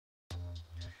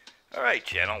Alright,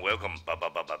 channel, welcome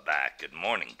back. Good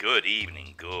morning, good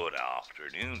evening, good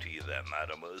afternoon to you there,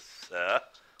 madamus.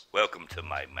 Welcome to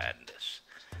my madness.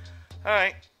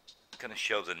 Alright, gonna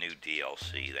show the new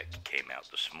DLC that came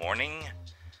out this morning.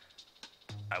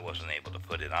 I wasn't able to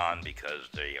put it on because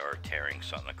they are tearing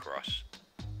something across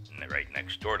right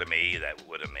next door to me that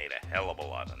would have made a hell of a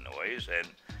lot of noise, and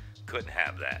couldn't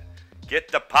have that.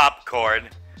 Get the popcorn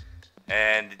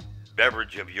and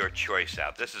beverage of your choice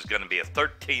out. This is going to be a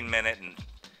 13-minute and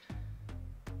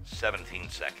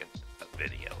 17-second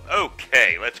video.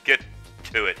 Okay, let's get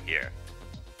to it here.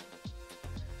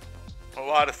 A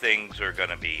lot of things are going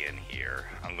to be in here.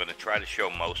 I'm going to try to show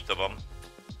most of them.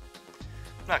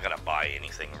 I'm not going to buy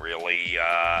anything really.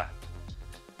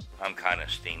 I'm kind of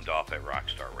steamed off at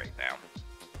Rockstar right now.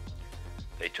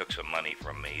 They took some money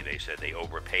from me. They said they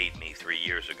overpaid me 3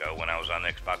 years ago when I was on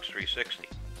Xbox 360.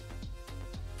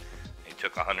 They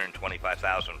took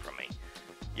 $125,000 from me.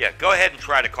 Yeah, go ahead and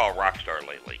try to call Rockstar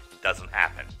lately. Doesn't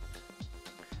happen.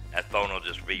 That phone will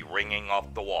just be ringing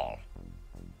off the wall.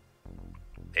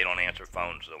 They don't answer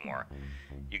phones no more.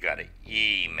 You gotta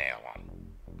email them.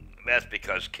 That's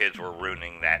because kids were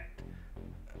ruining that,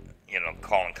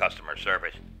 calling customer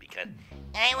service. Because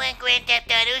I want Grand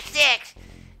Theft Auto 6.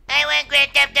 I want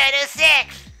Grand Theft Auto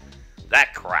 6.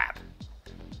 that crap.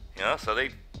 So they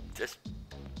just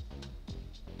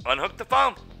unhook the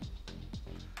phone.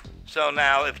 So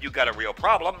now if you got a real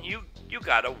problem, you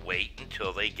gotta wait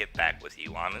until they get back with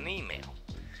you on an email.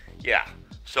 Yeah,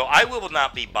 so I will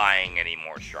not be buying any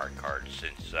more shark cards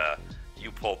since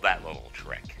you pulled that little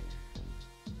trick.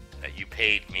 That you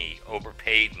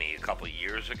overpaid me a couple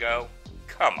years ago.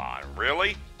 Come on,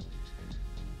 really?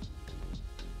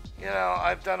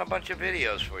 I've done a bunch of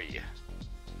videos for you.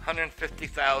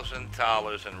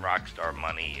 $150,000 in Rockstar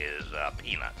money is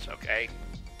peanuts, okay?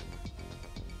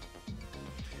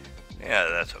 Yeah,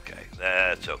 that's okay.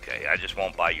 That's okay. I just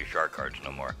won't buy your shark cards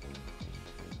no more.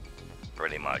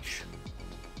 Pretty much.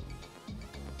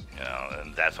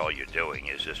 And that's all you're doing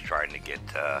is just trying to get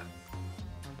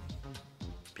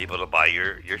people to buy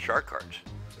your shark cards.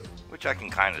 Which I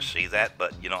can kind of see that,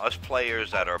 but, us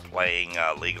players that are playing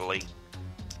legally,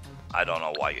 I don't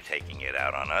know why you're taking it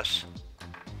out on us.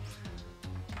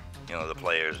 The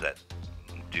players that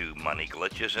do money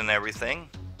glitches and everything,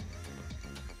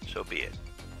 so be it.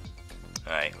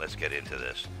 Alright, let's get into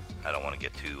this. I don't want to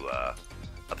get too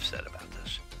upset about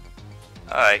this.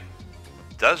 Alright,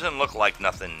 doesn't look like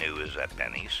nothing new is at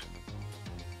Benny's.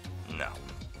 No.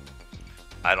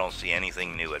 I don't see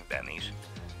anything new at Benny's.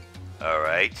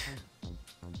 Alright.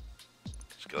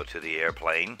 Let's go to the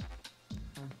airplane.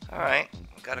 Alright,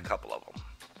 got a couple of them.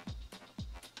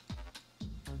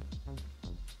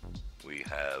 We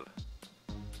have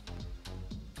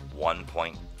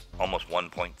almost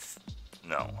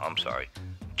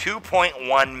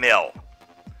 2.1 mil.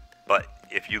 But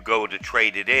if you go to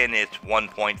trade it in, it's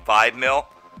 1.5 mil.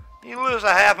 You lose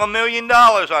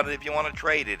 $500,000 on it if you want to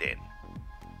trade it in.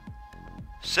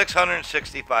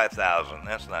 $665,000.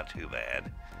 That's not too bad.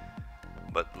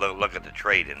 But look at the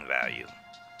trade-in value.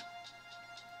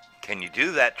 Can you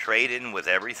do that trade-in with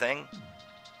everything?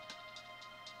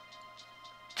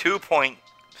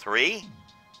 2.3?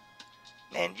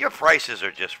 Man, your prices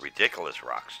are just ridiculous,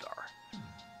 Rockstar.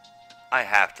 I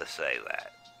have to say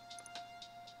that.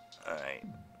 Alright.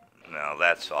 Now,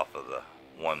 that's off of the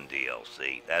one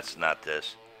DLC. That's not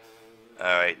this.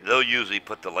 Alright, they'll usually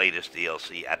put the latest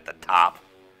DLC at the top.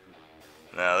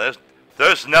 Now,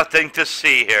 there's nothing to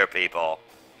see here, people.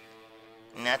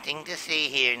 Nothing to see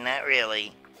here, not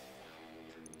really.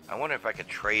 I wonder if I could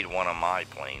trade one of my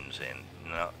planes in.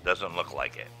 No, doesn't look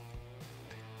like it.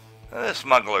 The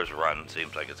Smugglers Run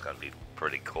seems like it's going to be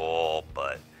pretty cool,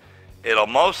 but it'll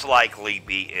most likely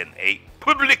be in a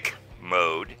public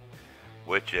mode,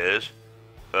 which is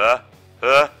horse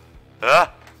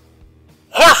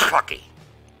fucky.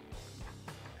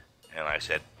 And I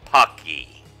said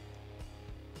Pucky.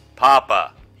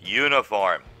 Papa,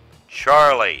 uniform,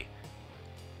 Charlie,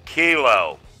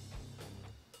 Kilo,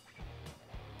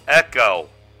 Echo,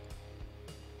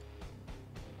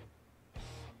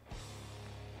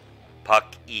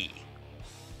 Puck E.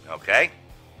 Okay?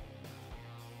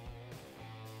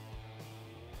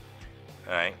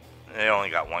 Alright. They only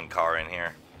got one car in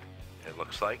here, it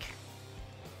looks like.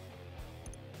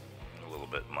 A little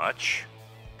bit much.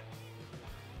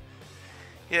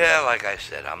 Yeah, like I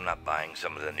said, I'm not buying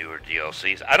some of the newer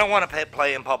DLCs. I don't want to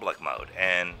play in public mode.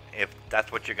 And if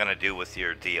that's what you're going to do with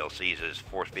your DLCs is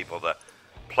force people to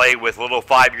play with little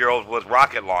 5-year-olds with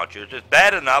rocket launchers, it's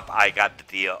bad enough I got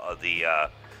the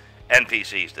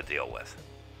NPCs to deal with.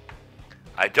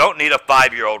 I don't need a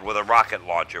 5-year-old with a rocket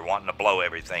launcher wanting to blow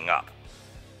everything up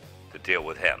to deal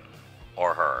with him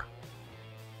or her.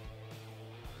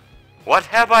 What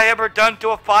have I ever done to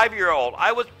a 5-year-old?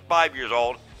 I was 5 years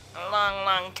old. A long,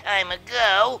 long time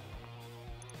ago.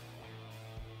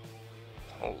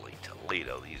 Holy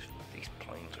Toledo, these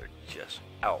planes are just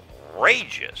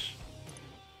outrageous.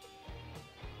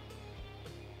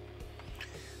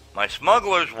 My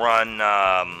Smugglers Run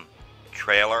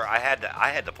trailer, I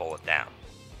had to pull it down.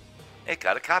 It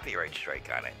got a copyright strike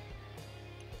on it.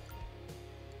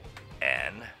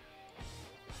 And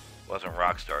wasn't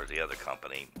Rockstar, the other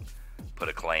company, put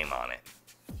a claim on it.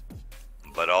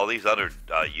 But all these other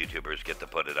YouTubers get to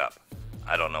put it up.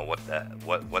 I don't know what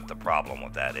the problem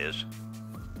with that is.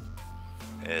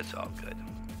 It's all good.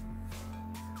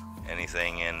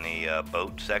 Anything in the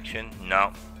boat section?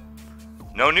 No.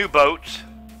 No new boats.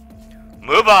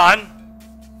 Move on.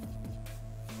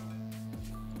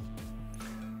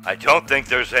 I don't think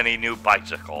there's any new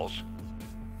bicycles.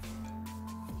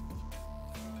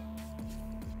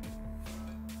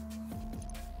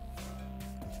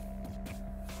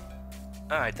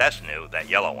 Alright, that's new. That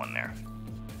yellow one there.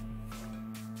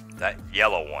 That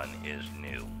yellow one is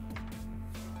new.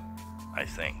 I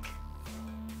think.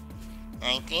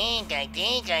 I think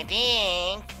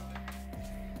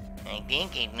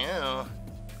it's new.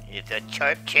 It's a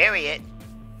chariot.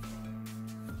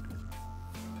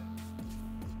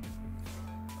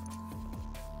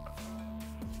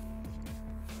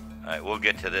 Alright, we'll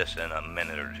get to this in a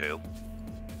minute or two.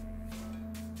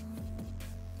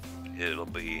 It'll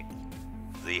be...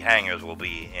 The hangars will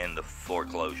be in the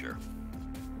foreclosure.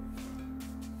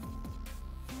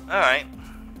 Alright.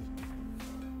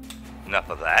 Enough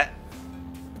of that.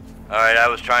 Alright, I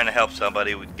was trying to help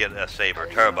somebody get a Saber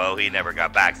Turbo. He never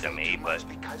got back to me, but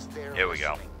here we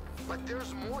go. But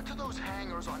there's more to those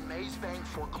hangars on Maze Bank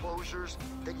foreclosures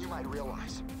than you might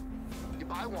realize. You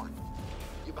buy one,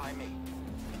 you buy me.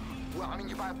 Well, I mean,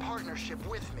 you buy a partnership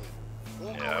with me.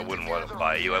 Yeah, I wouldn't want to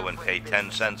buy you. I wouldn't pay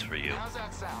 10 cents for you. How's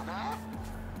that sound, huh?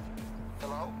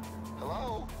 Hello?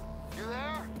 Hello? You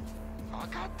there? Oh,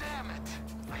 God damn it.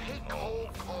 I hate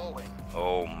cold calling.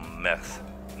 Oh,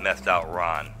 methed out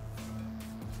Ron.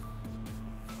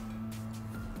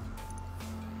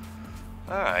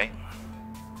 Alright.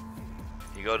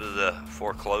 You go to the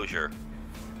foreclosure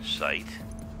site.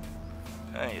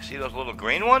 You see those little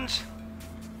green ones?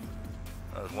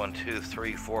 1, 2,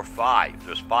 3, 4, 5.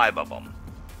 There's 5 of them.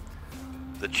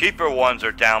 The cheaper ones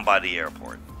are down by the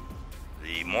airport.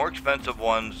 The more expensive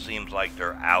ones seems like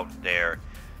they're out there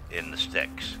in the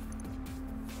sticks.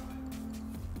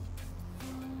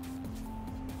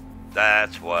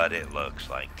 That's what it looks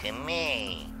like. To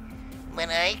me. But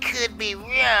I could be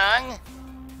wrong.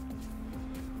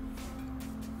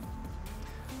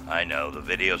 I know, the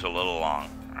video's a little long.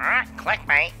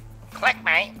 Clickbait.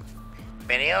 Clickbait.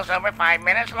 Video's over 5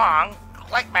 minutes long.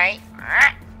 Clickbait.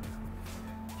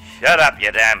 Shut up,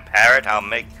 you damn parrot. I'll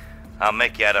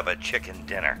make you out of a chicken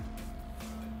dinner.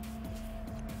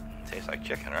 Tastes like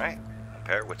chicken, right? A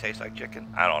parrot would taste like chicken?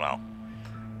 I don't know.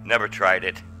 Never tried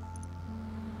it.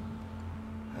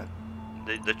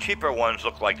 The cheaper ones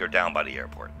look like they're down by the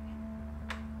airport.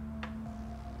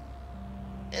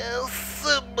 Oh,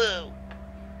 Subu.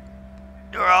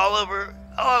 They're all over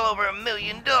 $1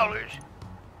 million.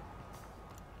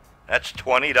 That's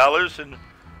 $20 in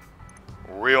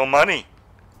real money.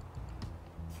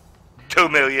 $2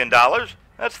 million.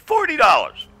 That's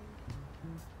 $40.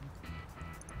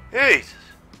 Jesus.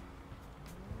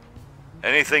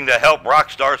 Anything to help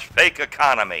Rockstar's fake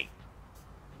economy.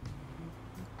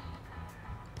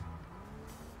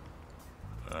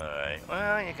 Alright,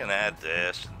 well, you can add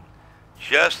this.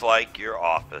 Just like your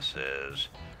offices,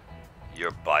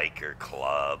 your biker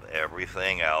club,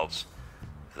 everything else.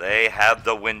 They have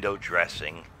the window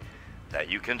dressing that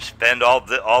you can spend all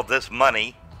this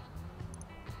money.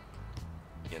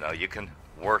 You know, you can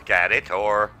work at it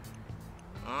or...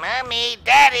 Mommy,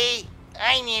 Daddy,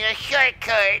 I need a short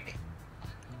card.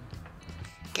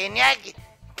 Can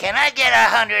I get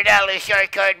 $100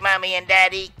 short card, Mommy and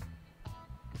Daddy?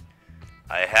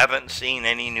 I haven't seen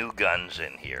any new guns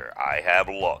in here. I have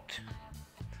looked.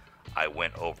 I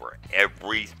went over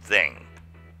everything.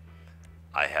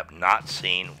 I have not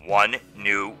seen one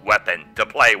new weapon to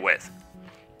play with.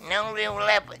 No new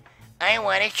weapon. I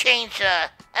want a chainsaw.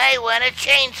 I want a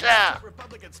chainsaw.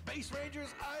 Republican Space Rangers,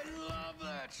 I love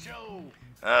that show.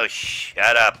 Oh,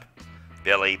 shut up,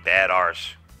 Billy Bad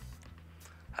Arse.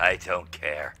 I don't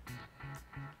care.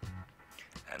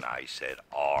 And I said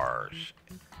ours.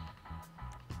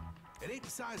 It ain't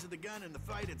the size of the gun in the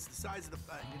fight, it's the size of the...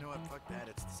 you know what, fuck that,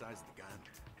 it's the size of the gun.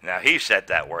 Now, he said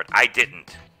that word. I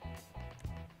didn't.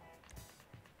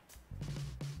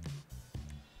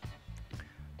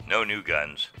 No new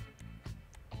guns.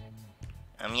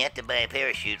 I'm yet to buy a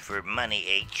parachute for money,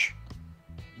 H.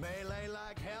 Melee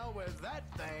like hell with that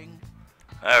thing.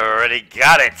 I already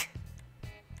got it.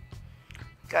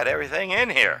 Got everything in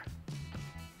here.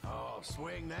 Oh,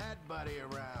 swing that buddy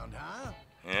around, huh?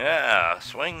 Yeah,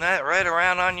 swing that right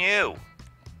around on you.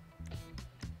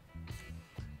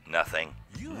 Nothing.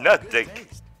 You have Nothing. good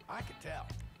taste. I can tell.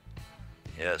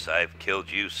 Yes, I've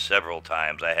killed you several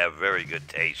times. I have very good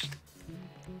taste.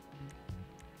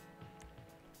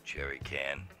 Jerry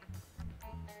can.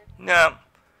 No.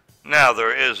 Now,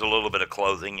 there is a little bit of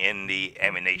clothing in the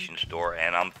ammunition store,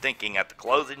 and I'm thinking at the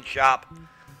clothing shop,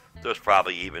 there's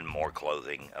probably even more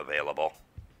clothing available.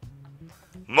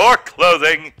 More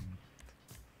clothing!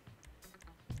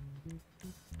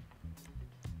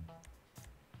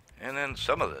 And then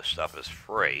some of this stuff is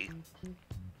free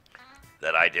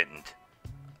that I didn't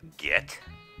get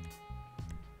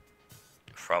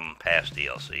from past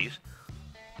DLCs.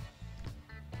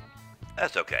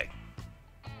 That's okay.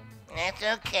 That's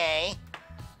okay.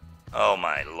 Oh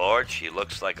my lord, she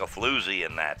looks like a floozy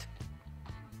in that.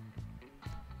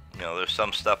 You know, there's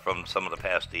some stuff from some of the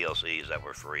past DLCs that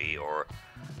were free, or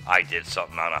I did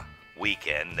something on a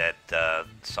weekend that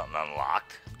something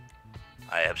unlocked.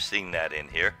 I have seen that in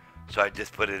here, so I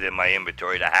just put it in my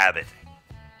inventory to have it.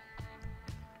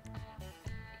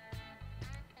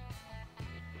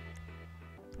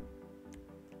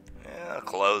 Yeah,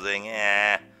 clothing,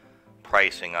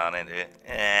 pricing on it,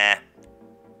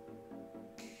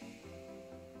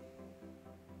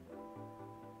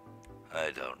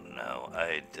 I don't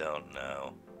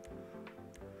know.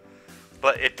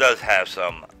 But it does have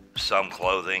some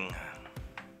clothing.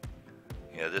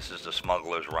 Yeah, this is the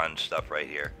Smugglers Run stuff right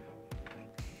here.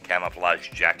 Camouflage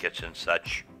jackets and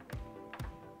such.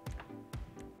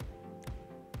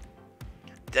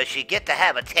 Does she get to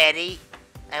have a teddy?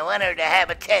 I want her to have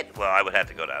a teddy. Well, I would have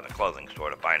to go down to the clothing store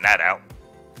to find that out.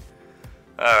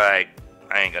 Alright,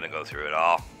 I ain't gonna go through it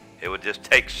all. It would just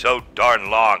take so darn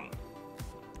long.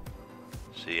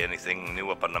 See anything new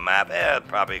up on the map?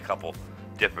 Probably a couple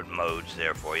different modes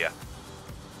there for you.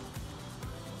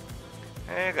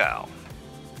 There you go.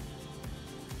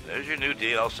 There's your new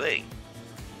DLC.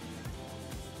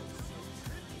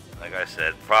 Like I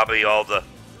said, probably all the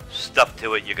stuff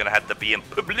to it you're gonna have to be in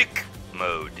public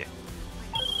mode.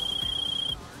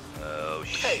 Oh,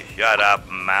 shut up,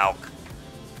 Malk.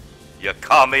 You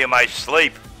call me in my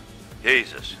sleep.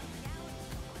 Jesus.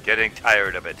 Getting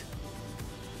tired of it.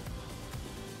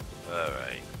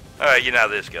 Alright, you know how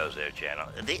this goes there, channel.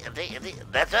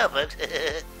 That's all, folks.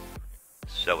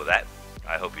 So with that,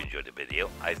 I hope you enjoyed the video.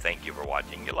 I thank you for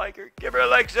watching. You like her? Give her a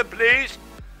like, so please.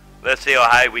 Let's see how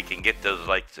high we can get those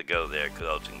likes to go there,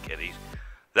 goats and kitties.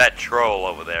 That troll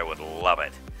over there would love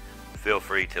it. Feel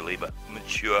free to leave a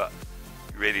mature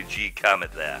rated G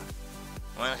comment there.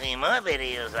 Want to see more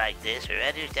videos like this or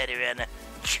others that are on the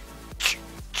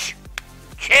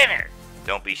channel?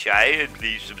 Don't be shy and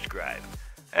please subscribe.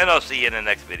 And I'll see you in the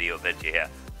next video that you hear.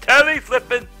 Tally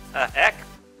flippin' a heck.